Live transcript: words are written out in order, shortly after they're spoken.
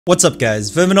What's up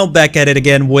guys, Vyminal back at it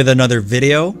again with another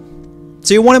video.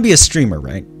 So you want to be a streamer,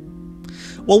 right?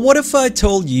 Well, what if I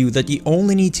told you that you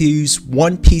only need to use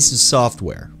one piece of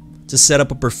software to set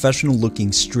up a professional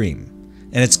looking stream,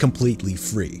 and it's completely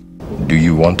free? Do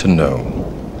you want to know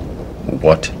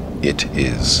what it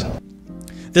is?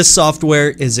 This software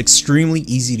is extremely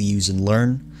easy to use and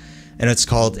learn, and it's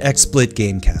called Xsplit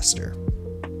Gamecaster.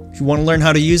 If you want to learn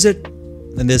how to use it,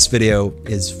 then this video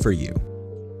is for you.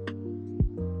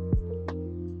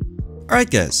 Alright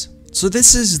guys, so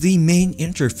this is the main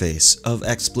interface of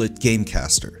Xsplit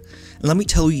Gamecaster, and let me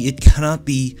tell you, it cannot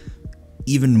be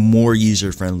even more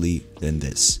user-friendly than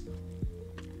this.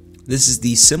 This is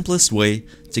the simplest way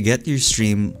to get your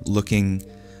stream looking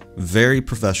very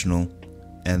professional,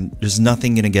 and there's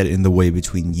nothing gonna get in the way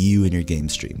between you and your game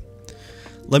stream.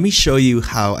 Let me show you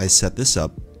how I set this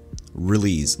up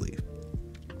really easily.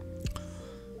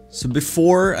 So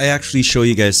before I actually show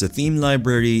you guys the theme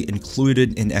library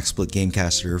included in Xsplit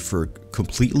Gamecaster for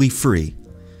completely free,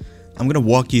 I'm going to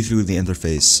walk you through the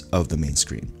interface of the main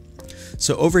screen.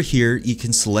 So over here, you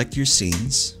can select your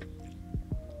scenes.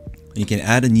 You can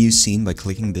add a new scene by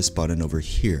clicking this button over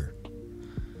here.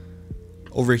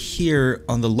 Over here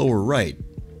on the lower right,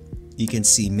 you can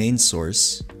see main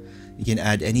source. You can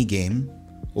add any game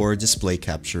or display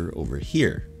capture over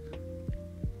here.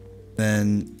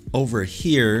 Then over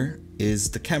here is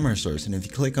the camera source, and if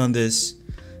you click on this,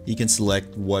 you can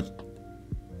select what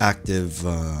active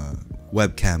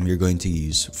webcam you're going to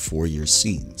use for your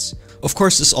scenes. Of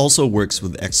course, this also works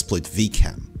with XSplit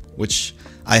VCam, which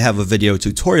I have a video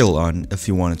tutorial on if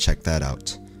you want to check that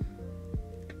out.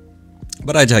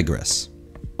 But I digress.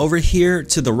 Over here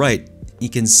to the right, you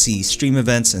can see stream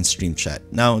events and stream chat.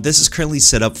 Now, this is currently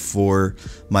set up for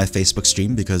my Facebook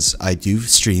stream because I do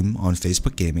stream on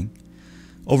Facebook Gaming.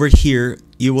 Over here,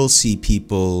 you will see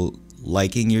people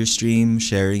liking your stream,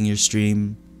 sharing your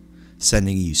stream,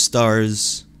 sending you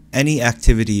stars. Any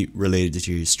activity related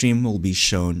to your stream will be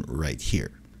shown right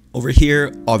here. Over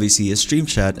here, obviously, is stream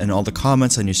chat, and all the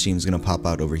comments on your stream is going to pop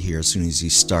out over here as soon as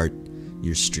you start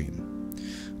your stream.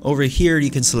 Over here, you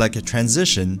can select a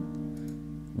transition,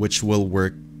 which will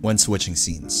work when switching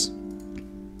scenes.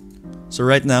 So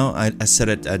right now, I set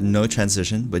it at no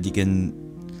transition, but you can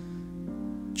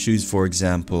choose, for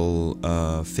example,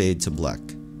 fade to black,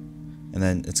 and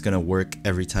then it's gonna work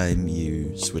every time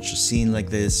you switch a scene like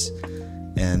this.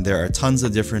 And there are tons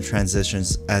of different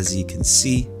transitions, as you can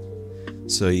see,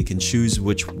 so you can choose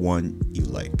which one you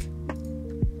like.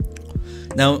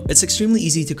 Now, it's extremely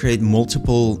easy to create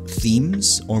multiple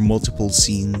themes or multiple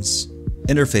scenes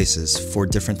interfaces for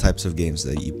different types of games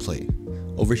that you play.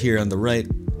 Over here on the right,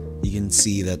 you can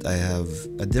see that I have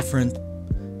a different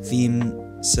theme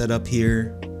set up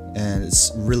here, and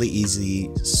it's really easy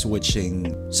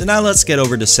switching. So now let's get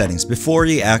over to settings. Before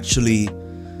you actually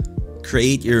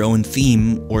create your own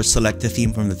theme or select a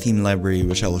theme from the theme library,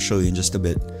 which I will show you in just a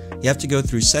bit, you have to go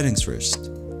through settings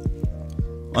first.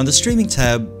 On the streaming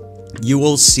tab, you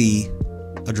will see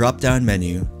a drop-down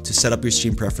menu to set up your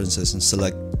stream preferences and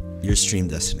select your stream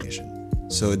destination.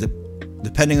 So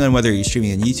depending on whether you're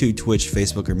streaming on YouTube, Twitch,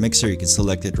 Facebook, or Mixer, you can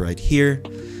select it right here.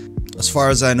 As far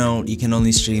as I know, you can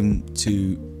only stream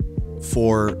to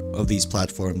 4 of these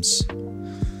platforms.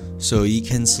 So you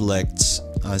can select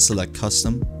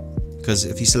custom, because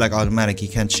if you select automatic, you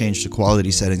can't change the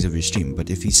quality settings of your stream. But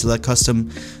if you select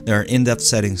custom, there are in-depth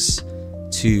settings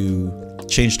to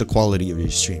change the quality of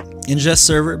your stream. Ingest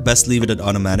server, best leave it at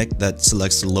automatic. That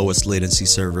selects the lowest latency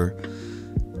server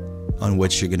on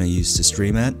which you're going to use to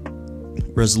stream at.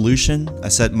 Resolution, I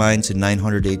set mine to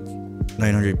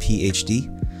 900p HD.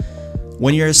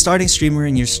 When you're a starting streamer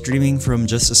and you're streaming from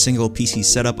just a single PC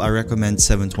setup, I recommend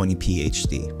 720p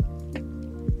HD.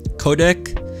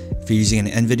 Codec, if you're using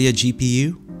an NVIDIA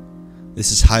GPU,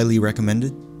 this is highly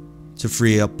recommended to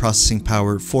free up processing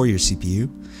power for your CPU.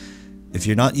 If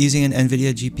you're not using an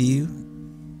NVIDIA GPU,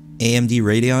 AMD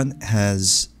Radeon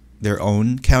has their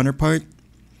own counterpart.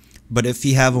 But if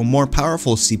you have a more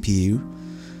powerful CPU,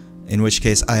 in which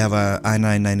case I have a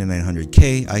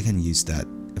i9-9900K, I can use that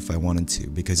if I wanted to,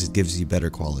 because it gives you better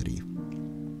quality.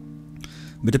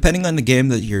 But depending on the game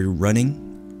that you're running,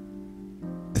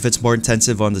 if it's more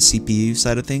intensive on the CPU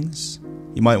side of things,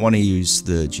 you might want to use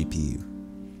the GPU.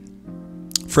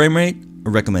 Frame rate, I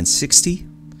recommend 60.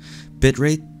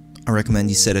 Bitrate, I recommend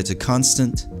you set it to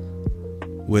constant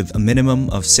with a minimum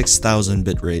of 6000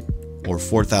 bitrate or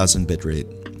 4000 bitrate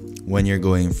when you're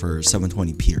going for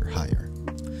 720p or higher.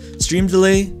 Stream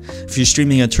delay, if you're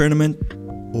streaming a tournament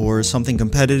or something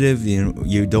competitive,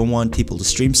 you don't want people to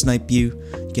stream snipe you,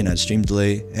 you can add stream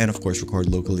delay, and of course record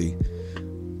locally.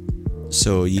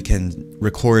 So you can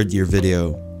record your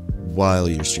video while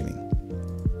you're streaming.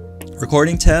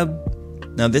 Recording tab.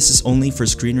 Now this is only for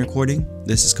screen recording.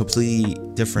 This is completely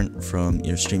different from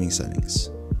your streaming settings.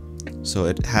 So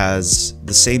it has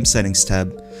the same settings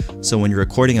tab. So when you're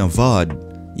recording a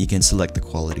VOD, you can select the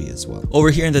quality as well. Over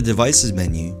here in the devices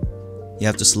menu, you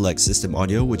have to select system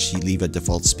audio, which you leave at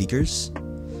default speakers,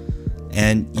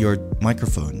 and your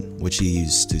microphone, which you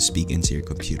use to speak into your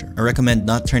computer. I recommend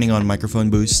not turning on microphone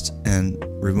boost and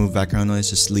remove background noise.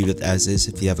 Just leave it as is.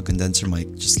 If you have a condenser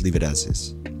mic, just leave it as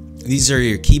is. These are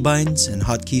your keybinds and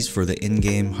hotkeys for the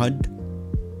in-game HUD,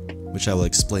 which I will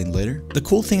explain later. The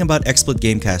cool thing about Xsplit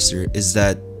Gamecaster is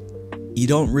that you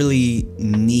don't really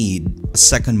need a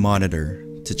second monitor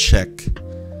to check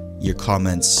your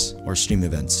comments or stream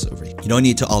events over here. You don't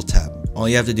need to alt tab. All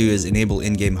you have to do is enable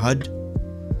in-game HUD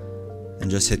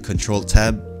and just hit Control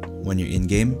tab when you're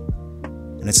in-game,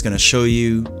 and it's gonna show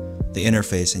you the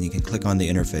interface, and you can click on the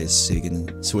interface so you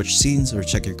can switch scenes or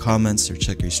check your comments or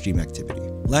check your stream activity.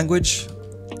 Language.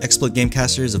 Xsplit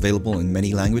Gamecaster is available in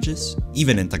many languages,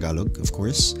 even in Tagalog, of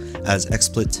course, as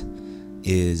Xsplit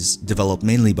is developed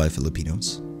mainly by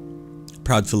Filipinos.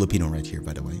 Proud Filipino right here,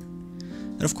 by the way.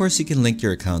 And of course, you can link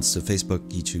your accounts to Facebook,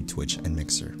 YouTube, Twitch, and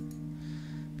Mixer.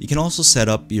 You can also set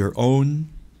up your own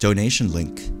donation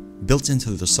link built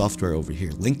into the software over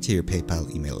here, linked to your PayPal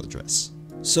email address.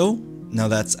 So, now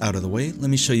that's out of the way, let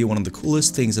me show you one of the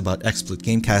coolest things about Xsplit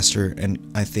Gamecaster, and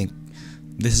I think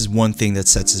this is one thing that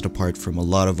sets it apart from a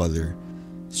lot of other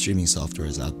streaming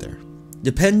softwares out there.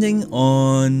 Depending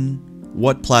on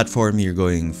what platform you're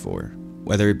going for,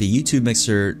 whether it be YouTube,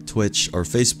 Mixer, Twitch, or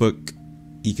Facebook,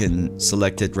 you can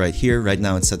select it right here. Right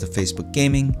now it's set to Facebook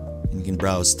Gaming, and you can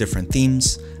browse different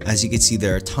themes. As you can see,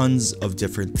 there are tons of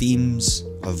different themes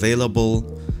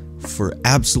available for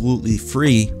absolutely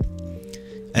free.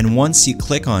 And once you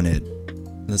click on it,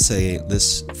 let's say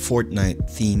this Fortnite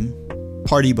theme,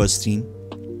 Party Buzz theme,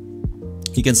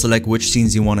 you can select which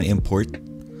scenes you want to import.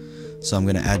 So I'm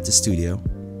going to add to studio.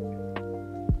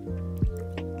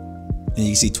 And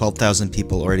you can see 12,000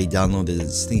 people already downloaded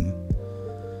this theme.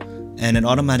 And it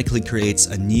automatically creates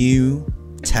a new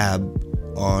tab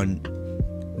on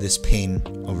this pane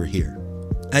over here.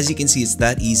 As you can see, it's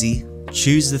that easy.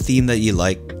 Choose the theme that you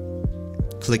like.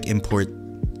 Click import.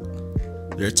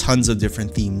 There are tons of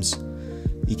different themes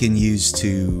you can use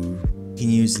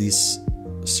these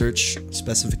search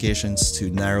specifications to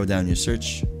narrow down your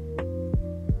search,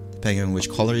 depending on which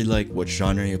color you like, what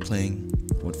genre you're playing,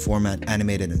 what format,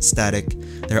 animated and static.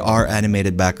 There are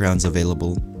animated backgrounds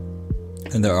available,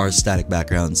 and there are static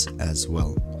backgrounds as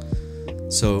well.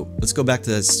 So let's go back to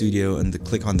that studio and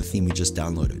click on the theme we just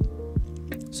downloaded.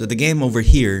 So the game over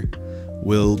here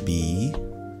will be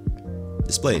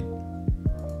displayed,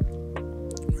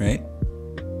 right?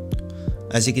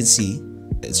 As you can see,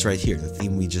 it's right here, the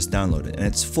theme we just downloaded, and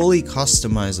it's fully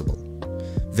customizable.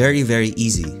 Very, very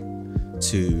easy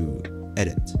to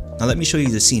edit. Now let me show you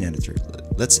the scene editor.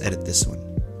 Let's edit this one.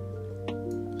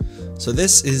 So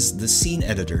this is the scene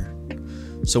editor.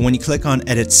 So when you click on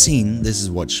edit scene, this is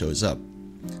what shows up.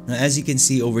 Now as you can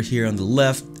see over here on the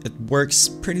left, it works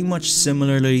pretty much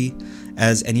similarly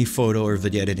as any photo or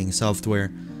video editing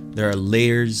software. There are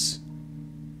layers,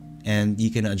 and you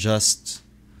can adjust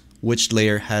which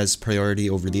layer has priority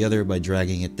over the other by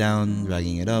dragging it down,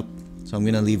 dragging it up. So I'm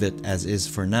gonna leave it as is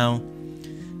for now.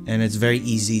 And it's very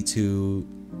easy to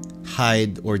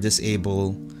hide or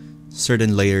disable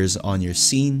certain layers on your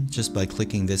scene just by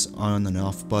clicking this on and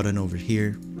off button over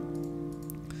here.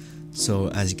 So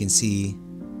as you can see,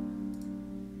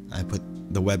 I put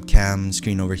the webcam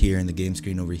screen over here and the game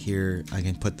screen over here. I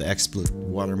can put the Xsplit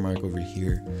watermark over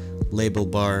here, label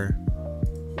bar,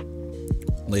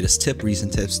 latest tip,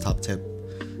 recent tips, top tip,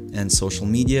 and social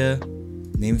media,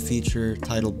 name feature,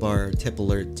 title bar, tip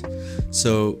alert.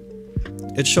 So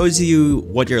it shows you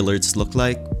what your alerts look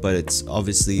like, but it's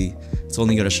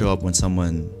only going to show up when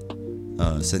someone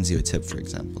sends you a tip, for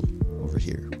example, over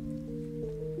here.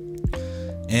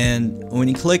 And when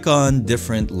you click on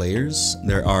different layers,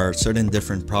 there are certain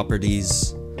different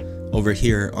properties over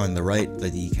here on the right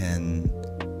that you can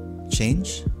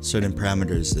change, certain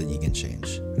parameters that you can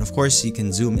change. And of course, you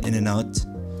can zoom in and out,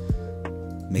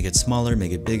 make it smaller,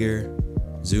 make it bigger,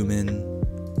 zoom in.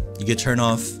 You can turn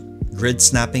off grid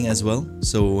snapping as well.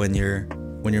 So when you're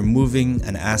moving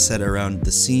an asset around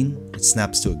the scene, it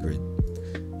snaps to a grid.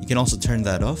 You can also turn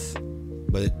that off,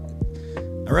 but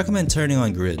I recommend turning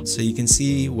on grid so you can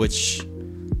see which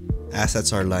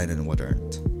assets are aligned and what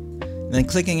aren't. And then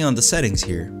clicking on the settings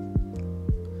here,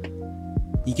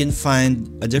 you can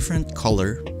find a different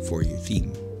color for your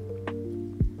theme.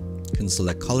 You can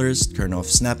select colors, turn off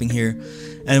snapping here,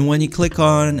 and when you click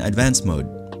on advanced mode,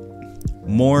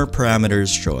 more parameters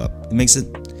show up. It makes it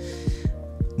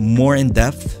more in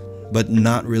depth, but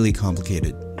not really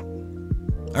complicated.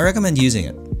 I recommend using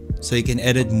it so you can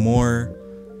edit more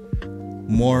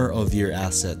of your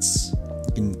assets.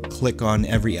 You can click on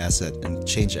every asset and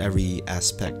change every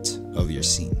aspect of your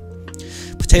scene.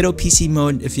 Potato PC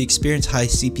mode, if you experience high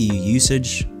CPU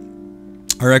usage,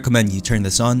 I recommend you turn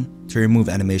this on to remove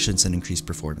animations and increase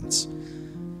performance.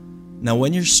 Now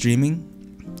when you're streaming,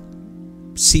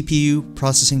 CPU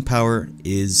processing power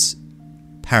is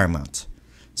paramount.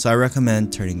 So I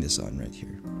recommend turning this on right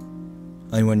here.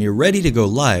 And when you're ready to go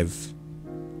live,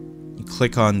 you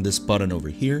click on this button over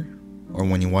here, or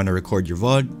when you want to record your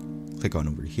VOD, click on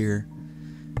over here.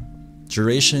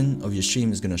 Duration of your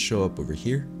stream is going to show up over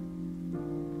here.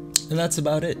 And that's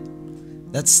about it.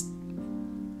 That's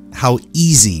how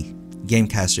easy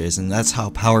Gamecaster is, and that's how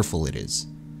powerful it is.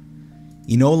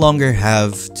 You no longer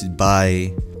have to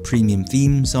buy premium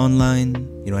themes online.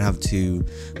 You don't have to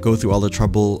go through all the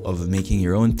trouble of making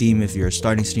your own theme. If you're a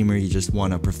starting streamer, you just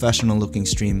want a professional looking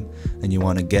stream and you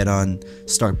want to get on,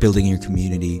 start building your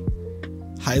community.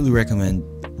 Highly recommend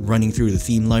running through the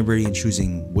theme library and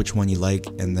choosing which one you like,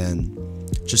 and then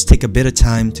just take a bit of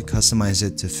time to customize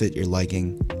it to fit your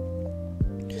liking.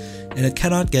 And it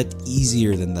cannot get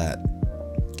easier than that,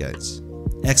 guys.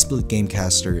 Xsplit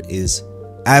Gamecaster is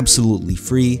absolutely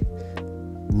free,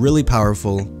 really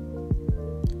powerful,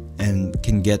 and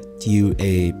can get you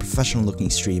a professional looking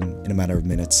stream in a matter of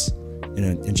minutes,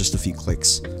 in just a few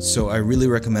clicks. So I really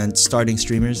recommend starting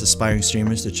streamers, aspiring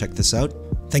streamers to check this out.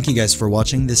 Thank you guys for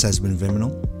watching. This has been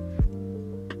Vyminal.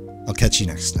 I'll catch you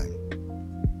next time.